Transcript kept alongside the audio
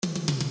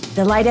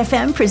The Light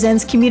FM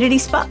presents Community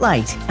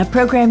Spotlight, a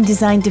program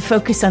designed to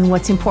focus on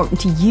what's important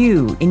to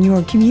you in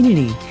your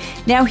community.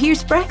 Now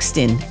here's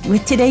Braxton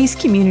with today's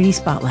Community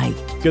Spotlight.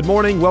 Good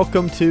morning.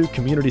 Welcome to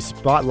Community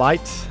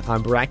Spotlight.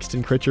 I'm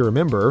Braxton Critcher.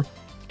 Remember,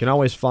 you can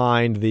always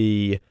find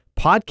the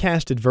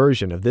podcasted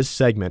version of this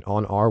segment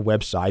on our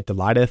website,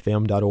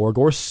 thelightfm.org,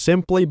 or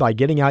simply by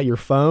getting out your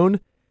phone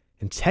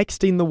and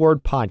texting the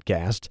word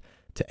podcast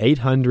to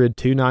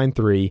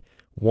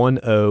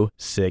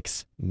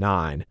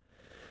 800-293-1069.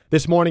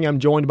 This morning, I'm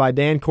joined by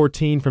Dan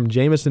Courtine from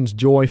Jameson's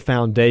Joy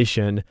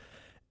Foundation,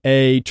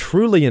 a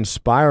truly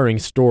inspiring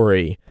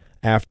story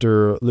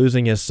after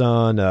losing his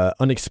son,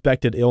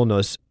 unexpected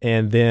illness,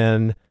 and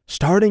then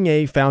starting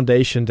a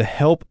foundation to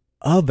help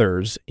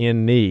others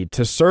in need,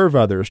 to serve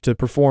others, to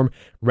perform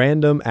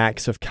random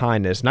acts of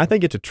kindness. And I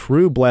think it's a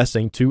true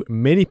blessing to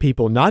many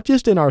people, not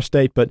just in our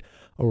state, but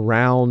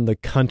around the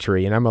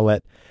country. And I'm going to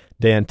let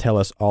Dan tell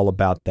us all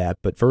about that.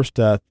 But first,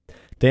 Dan,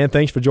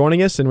 thanks for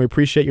joining us, and we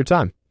appreciate your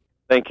time.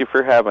 Thank you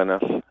for having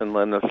us and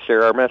letting us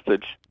share our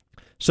message.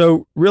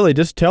 So really,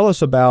 just tell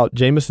us about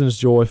Jameson's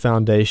Joy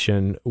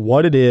Foundation,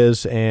 what it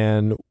is,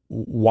 and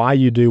why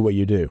you do what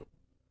you do.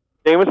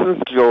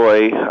 Jameson's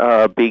Joy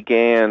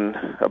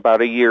began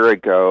about a year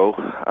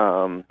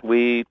ago.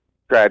 We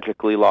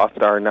tragically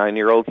lost our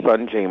 9-year-old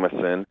son,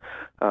 Jameson,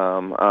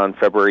 on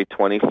February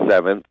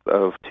 27th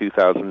of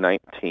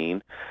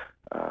 2019.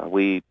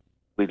 We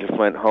just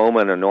went home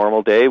on a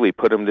normal day. We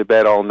put him to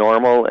bed all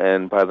normal,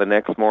 and by the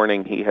next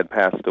morning, he had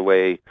passed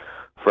away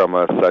from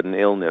a sudden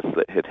illness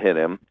that had hit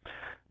him,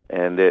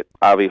 and it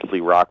obviously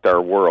rocked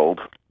our world.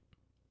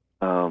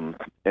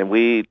 And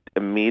we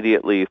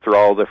immediately, through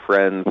all the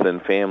friends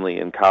and family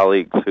and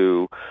colleagues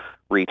who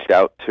reached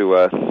out to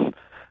us,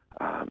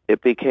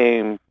 it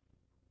became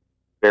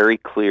very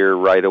clear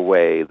right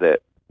away that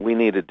we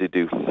needed to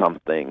do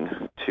something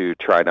to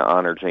try to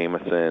honor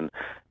Jameson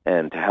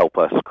and to help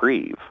us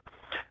grieve.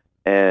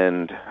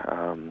 And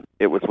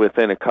it was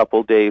within a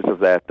couple days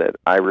of that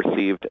I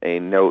received a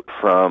note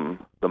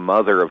from the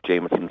mother of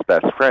Jameson's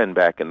best friend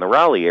back in the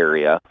Raleigh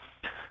area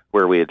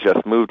where we had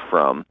just moved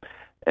from.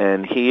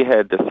 And he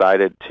had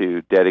decided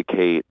to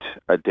dedicate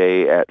a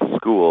day at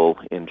school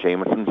in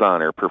Jameson's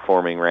honor,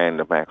 performing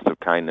random acts of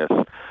kindness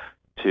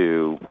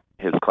to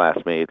his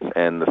classmates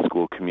and the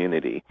school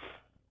community.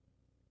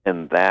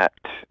 And that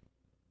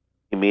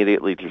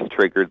immediately just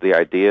triggered the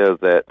idea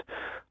that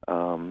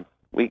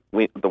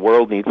the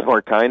world needs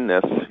more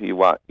kindness. You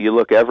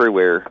look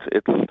everywhere.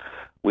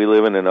 We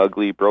live in an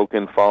ugly,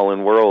 broken,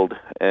 fallen world,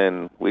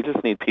 and we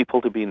just need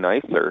people to be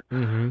nicer.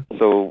 Mm-hmm.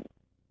 So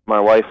my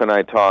wife and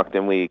I talked,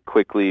 and we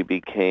quickly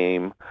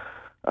became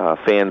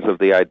fans of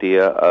the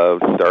idea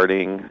of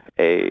starting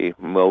a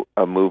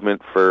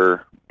movement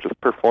for just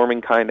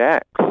performing kind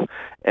acts.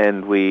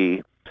 And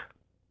we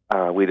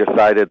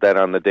decided that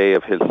on the day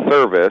of his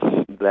service,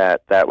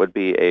 that would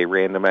be a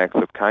Random Acts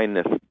of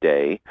Kindness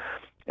Day.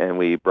 And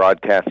we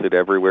broadcasted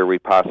everywhere we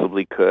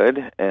possibly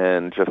could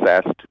and just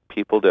asked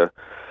people to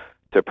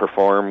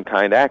perform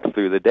kind acts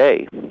through the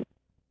day.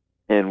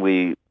 And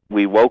we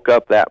woke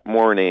up that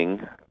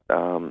morning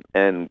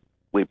and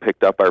we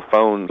picked up our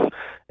phones,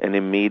 and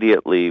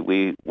immediately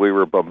we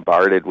were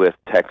bombarded with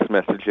text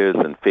messages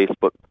and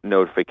Facebook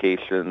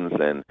notifications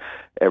and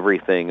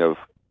everything of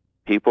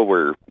people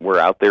were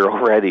out there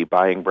already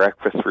buying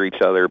breakfast for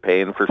each other,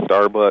 paying for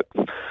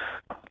Starbucks,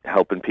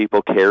 helping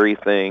people carry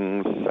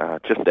things,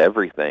 just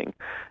everything.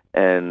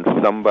 And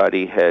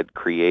somebody had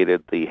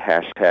created the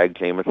hashtag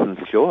Jameson's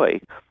Joy,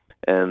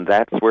 and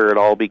that's where it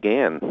all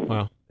began.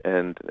 Wow.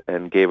 And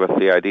gave us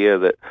the idea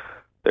that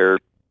there's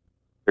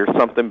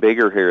something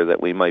bigger here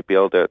that we might be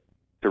able to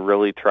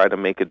really try to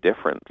make a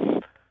difference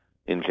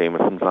in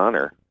Jameson's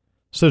honor.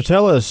 So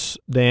tell us,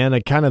 Dan,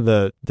 kind of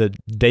the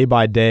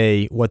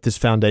day-by-day what this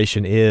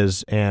foundation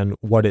is and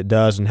what it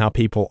does and how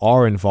people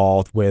are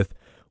involved with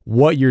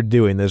what you're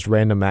doing, those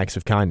random acts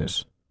of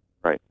kindness.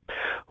 Right.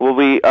 Well,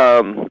 we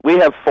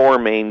have four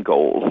main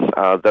goals.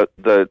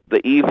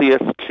 The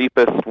easiest,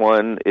 cheapest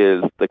one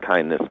is the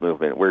kindness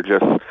movement. We're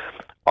just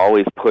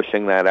always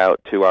pushing that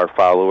out to our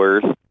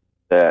followers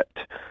that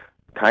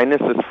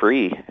kindness is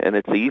free and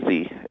it's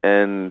easy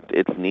and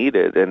it's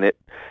needed, and it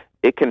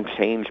can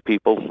change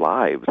people's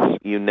lives.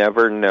 You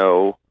never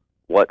know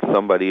what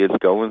somebody is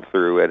going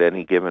through at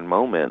any given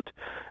moment,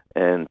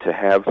 and to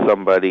have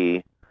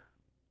somebody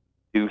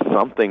do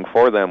something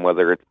for them,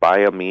 whether it's buy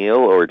a meal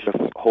or just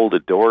hold a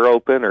door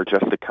open or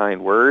just a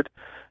kind word,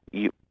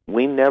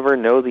 we never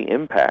know the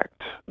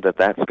impact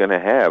that's going to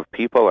have.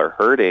 People are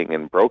hurting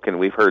and broken.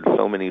 We've heard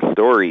so many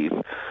stories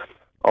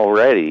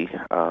already.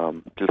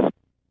 Just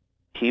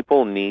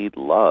people need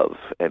love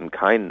and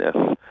kindness,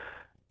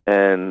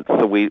 and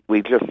so we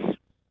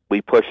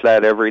push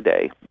that every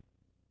day.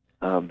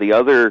 The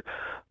other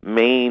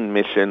main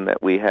mission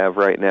that we have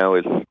right now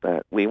is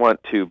that we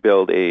want to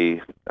build a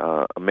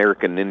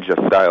American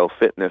Ninja style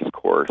fitness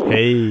course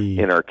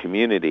in our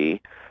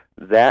community.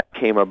 That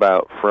came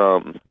about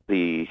from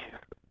the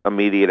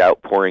immediate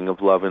outpouring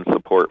of love and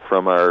support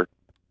from our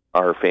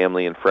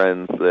family and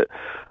friends that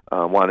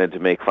wanted to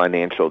make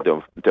financial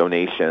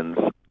donations,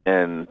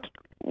 and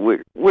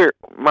we're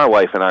my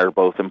wife and I are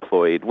both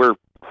employed. We're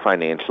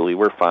fine,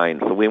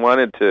 so we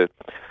wanted to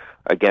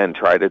again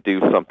try to do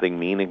something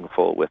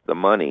meaningful with the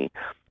money.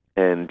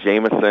 And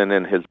Jameson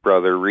and his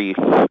brother Reese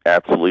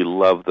absolutely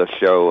love the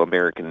show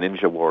American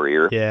Ninja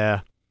Warrior.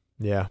 Yeah.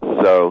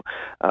 So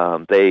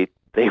they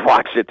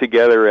watch it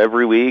together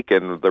every week,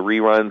 and the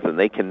reruns, and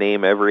they can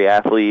name every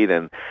athlete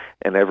and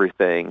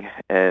everything.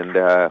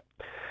 And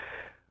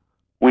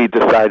we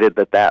decided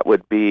that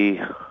would be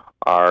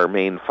our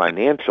main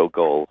financial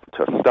goal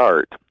to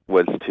start,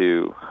 was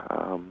to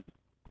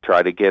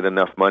try to get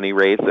enough money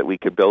raised that we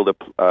could build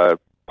a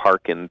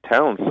park in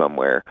town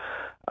somewhere.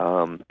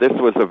 This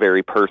was a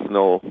very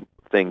personal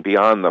thing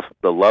beyond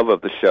the love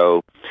of the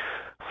show.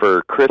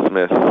 For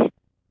Christmas,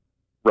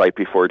 right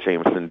before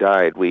Jameson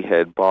died, we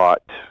had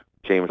bought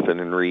Jameson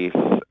and Reese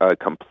a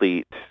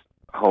complete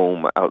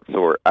home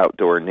outdoor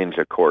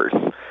ninja course,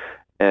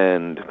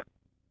 and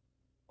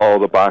all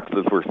the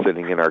boxes were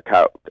sitting in our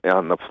couch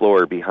on the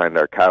floor behind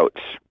our couch,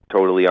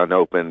 totally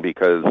unopened,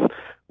 because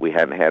we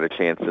hadn't had a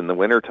chance in the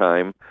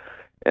wintertime,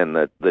 and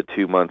the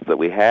 2 months that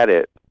we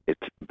had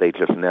they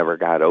just never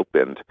got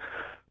opened.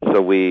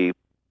 So we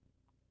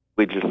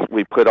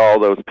put all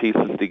those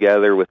pieces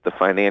together with the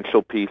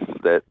financial piece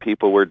that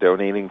people were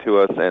donating to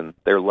us and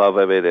their love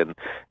of it,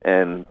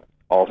 and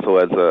also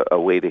as a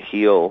way to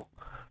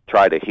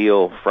try to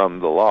heal from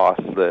the loss,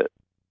 that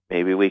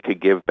maybe we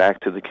could give back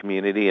to the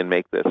community and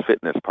make this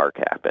fitness park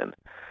happen.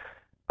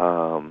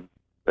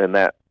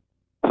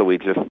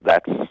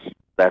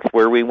 That's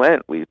where we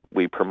went.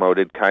 We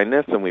promoted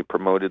kindness, and we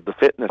promoted the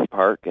fitness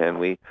park, and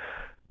we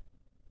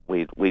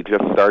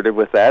just started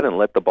with that and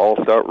let the ball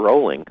start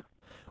rolling.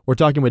 We're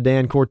talking with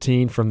Dan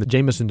Courtine from the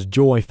Jameson's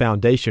Joy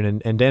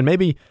Foundation. And Dan,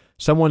 maybe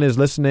someone is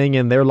listening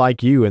and they're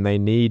like you and they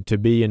need to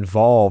be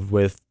involved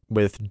with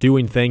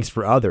doing things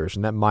for others,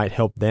 and that might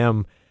help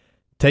them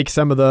take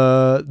some of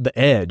the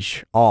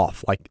edge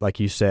off, like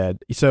you said.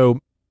 So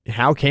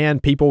how can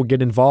people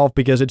get involved?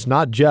 Because it's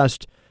not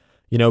just,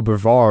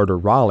 Brevard or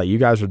Raleigh. You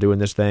guys are doing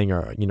this thing,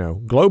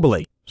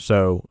 globally.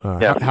 So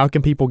how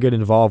can people get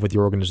involved with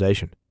your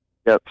organization?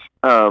 Yep.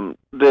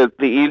 The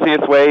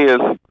easiest way is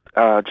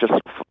just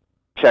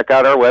check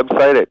out our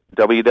website at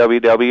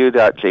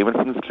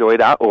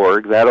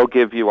www.jamesonsjoy.org. That'll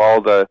give you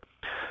all the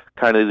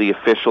kind of the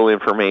official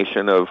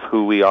information of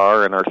who we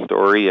are and our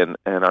story and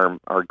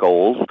our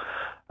goals.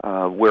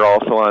 We're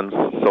also on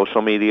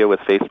social media with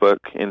Facebook,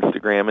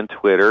 Instagram, and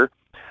Twitter,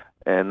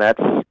 and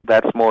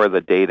that's more of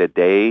the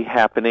day-to-day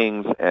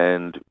happenings.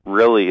 And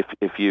really,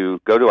 if you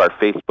go to our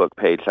Facebook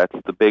page, that's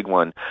the big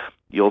one.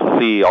 You'll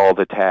see all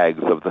the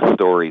tags of the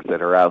stories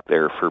that are out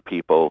there for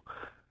people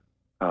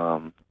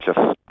just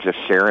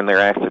sharing their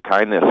acts of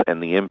kindness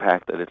and the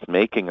impact that it's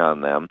making on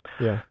them.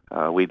 Yeah.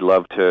 We'd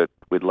love to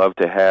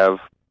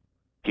have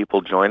people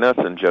join us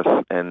and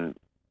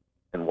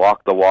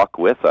walk the walk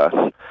with us.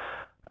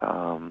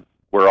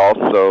 We're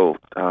also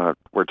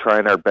we're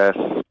trying our best.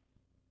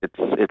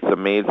 It's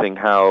amazing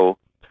how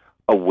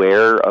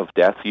aware of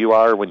death you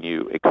are when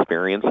you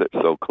experience it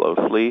so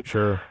closely.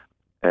 Sure.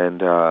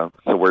 And so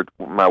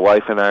my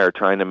wife and I are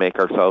trying to make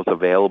ourselves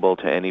available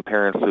to any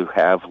parents who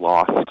have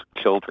lost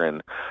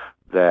children.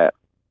 That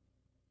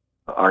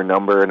our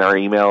number and our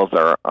emails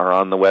are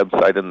on the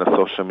website and the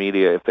social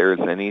media. If there's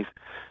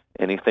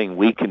anything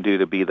we can do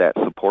to be that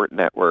support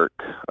network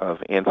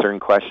of answering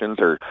questions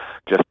or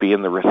just be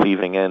in the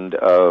receiving end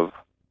of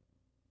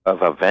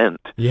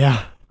event,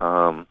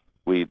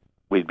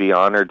 we'd be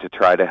honored to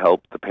try to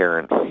help the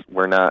parents.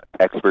 We're not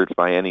experts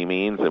by any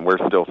means, and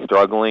we're still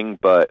struggling,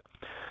 but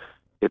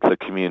it's a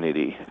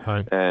community,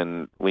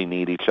 and we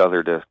need each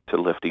other to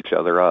lift each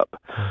other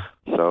up.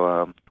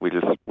 So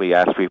we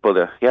ask people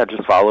to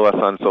just follow us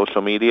on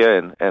social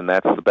media, and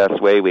that's the best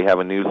way. We have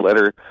a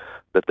newsletter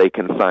that they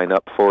can sign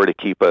up for to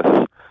keep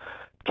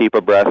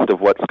abreast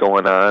of what's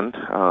going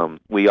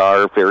on. We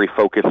are very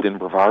focused in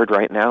Brevard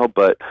right now,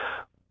 but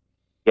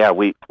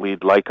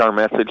we'd like our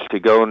message to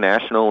go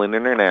national and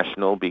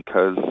international,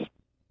 because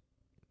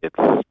it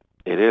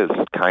is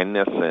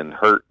kindness, and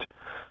hurt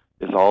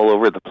is all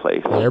over the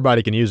place.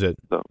 Everybody can use it.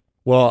 So.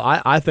 Well,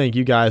 I think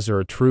you guys are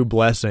a true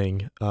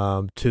blessing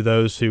to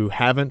those who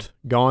haven't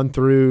gone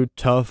through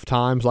tough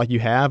times like you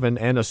have,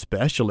 and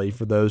especially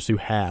for those who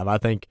have. I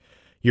think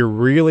you're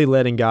really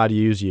letting God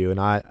use you, and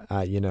I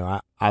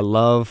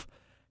love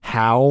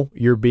how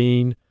you're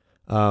being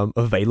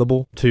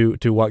available to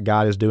what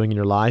God is doing in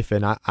your life,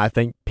 and I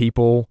think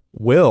people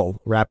will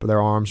wrap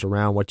their arms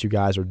around what you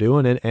guys are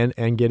doing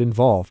and get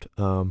involved.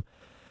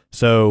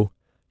 So,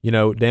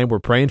 Dan, we're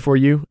praying for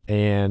you,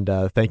 and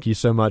thank you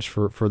so much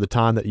for the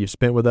time that you've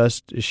spent with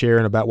us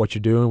sharing about what you're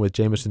doing with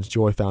Jameson's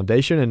Joy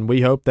Foundation, and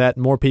we hope that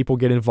more people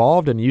get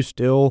involved and you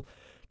still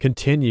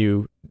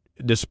continue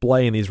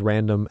displaying these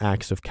random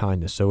acts of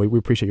kindness. So we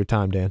appreciate your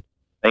time, Dan.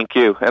 Thank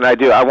you, and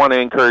I want to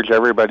encourage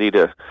everybody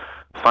to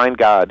find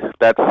God.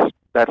 That's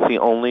the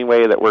only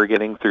way that we're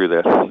getting through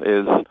this.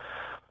 Is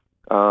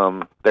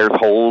there's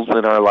holes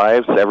in our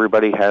lives.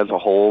 Everybody has a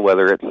hole,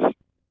 whether it's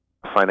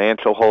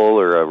financial hole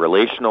or a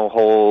relational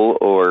hole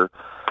or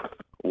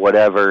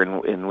whatever,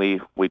 and we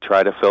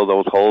try to fill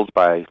those holes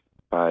by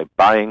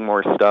buying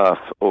more stuff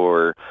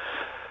or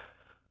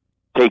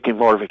taking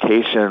more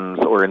vacations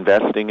or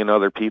investing in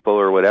other people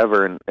or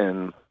whatever,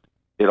 and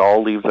it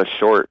all leaves us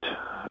short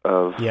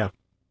of. Yeah.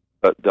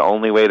 But the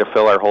only way to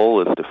fill our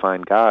hole is to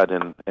find God,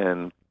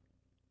 and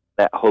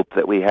that hope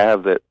that we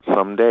have that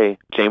someday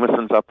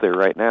Jameson's up there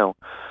right now,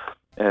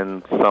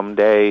 and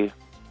someday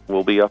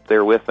we'll be up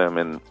there with him,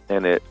 and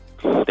it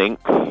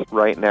stinks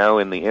right now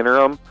in the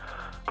interim,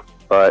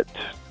 but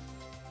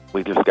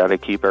we just got to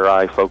keep our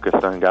eye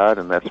focused on God,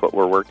 and that's what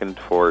we're working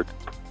toward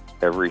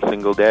every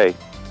single day.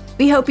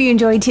 We hope you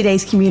enjoyed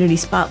today's Community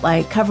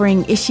Spotlight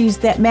covering issues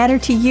that matter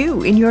to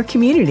you in your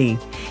community.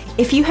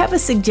 If you have a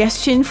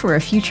suggestion for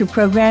a future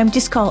program,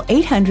 just call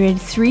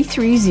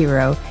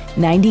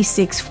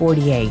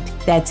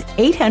 800-330-9648. That's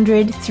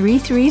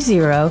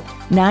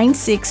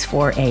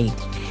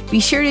 800-330-9648. Be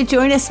sure to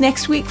join us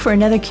next week for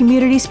another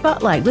Community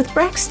Spotlight with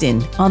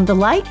Braxton on The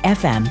Light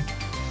FM.